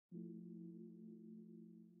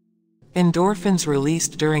Endorphins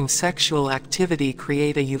released during sexual activity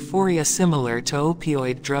create a euphoria similar to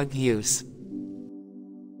opioid drug use.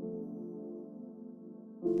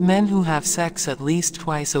 Men who have sex at least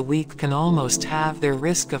twice a week can almost halve their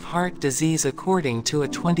risk of heart disease according to a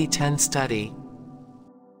 2010 study.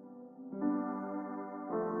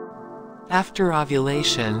 After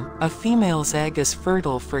ovulation, a female's egg is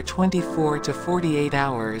fertile for 24 to 48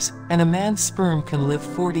 hours, and a man's sperm can live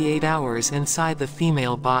 48 hours inside the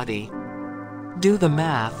female body. Do the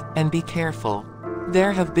math, and be careful.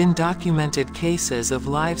 There have been documented cases of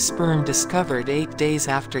live sperm discovered 8 days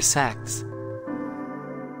after sex.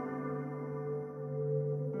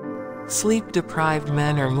 Sleep-deprived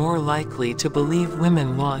men are more likely to believe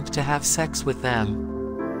women want to have sex with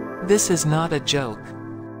them. This is not a joke.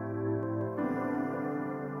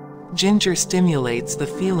 Ginger stimulates the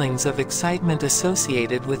feelings of excitement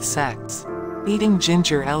associated with sex. Eating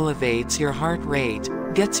ginger elevates your heart rate,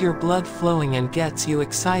 gets your blood flowing and gets you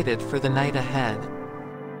excited for the night ahead.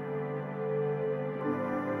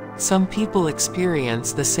 Some people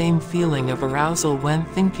experience the same feeling of arousal when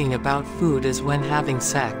thinking about food as when having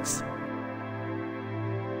sex.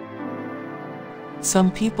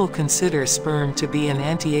 Some people consider sperm to be an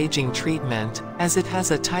anti-aging treatment, as it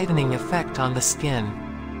has a tightening effect on the skin.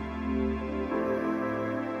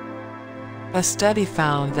 A study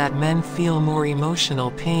found that men feel more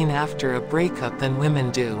emotional pain after a breakup than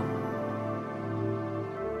women do.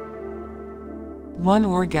 One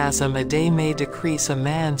orgasm a day may decrease a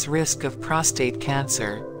man's risk of prostate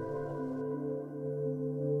cancer.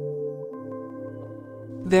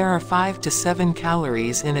 There are 5 to 7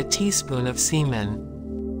 calories in a teaspoon of semen.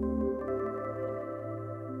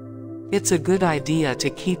 It's a good idea to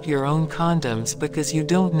keep your own condoms because you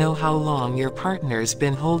don't know how long your partner's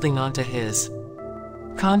been holding onto his.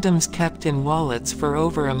 Condoms kept in wallets for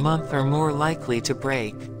over a month are more likely to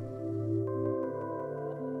break.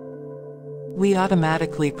 We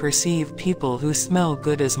automatically perceive people who smell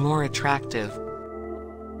good as more attractive.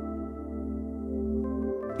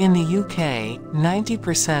 In the UK,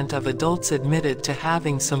 90% of adults admitted to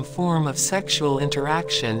having some form of sexual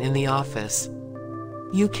interaction in the office.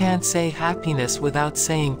 You can't say happiness without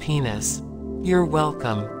saying penis. You're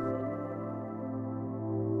welcome.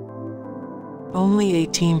 Only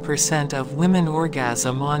 18% of women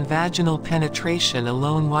orgasm on vaginal penetration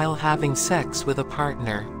alone while having sex with a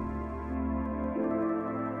partner.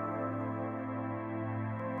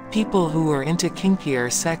 People who are into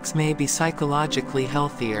kinkier sex may be psychologically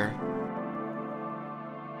healthier.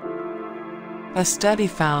 A study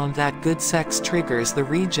found that good sex triggers the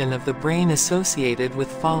region of the brain associated with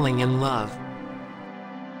falling in love.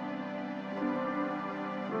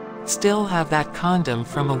 Still have that condom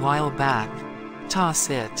from a while back? Toss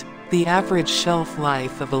it. The average shelf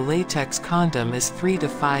life of a latex condom is 3 to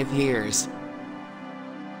 5 years.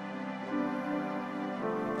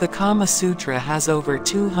 The Kama Sutra has over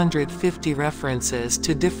 250 references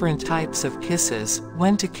to different types of kisses,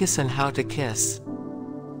 when to kiss and how to kiss.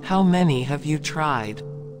 How many have you tried?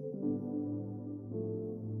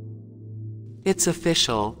 It's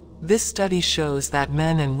official. This study shows that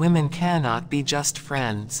men and women cannot be just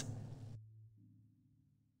friends.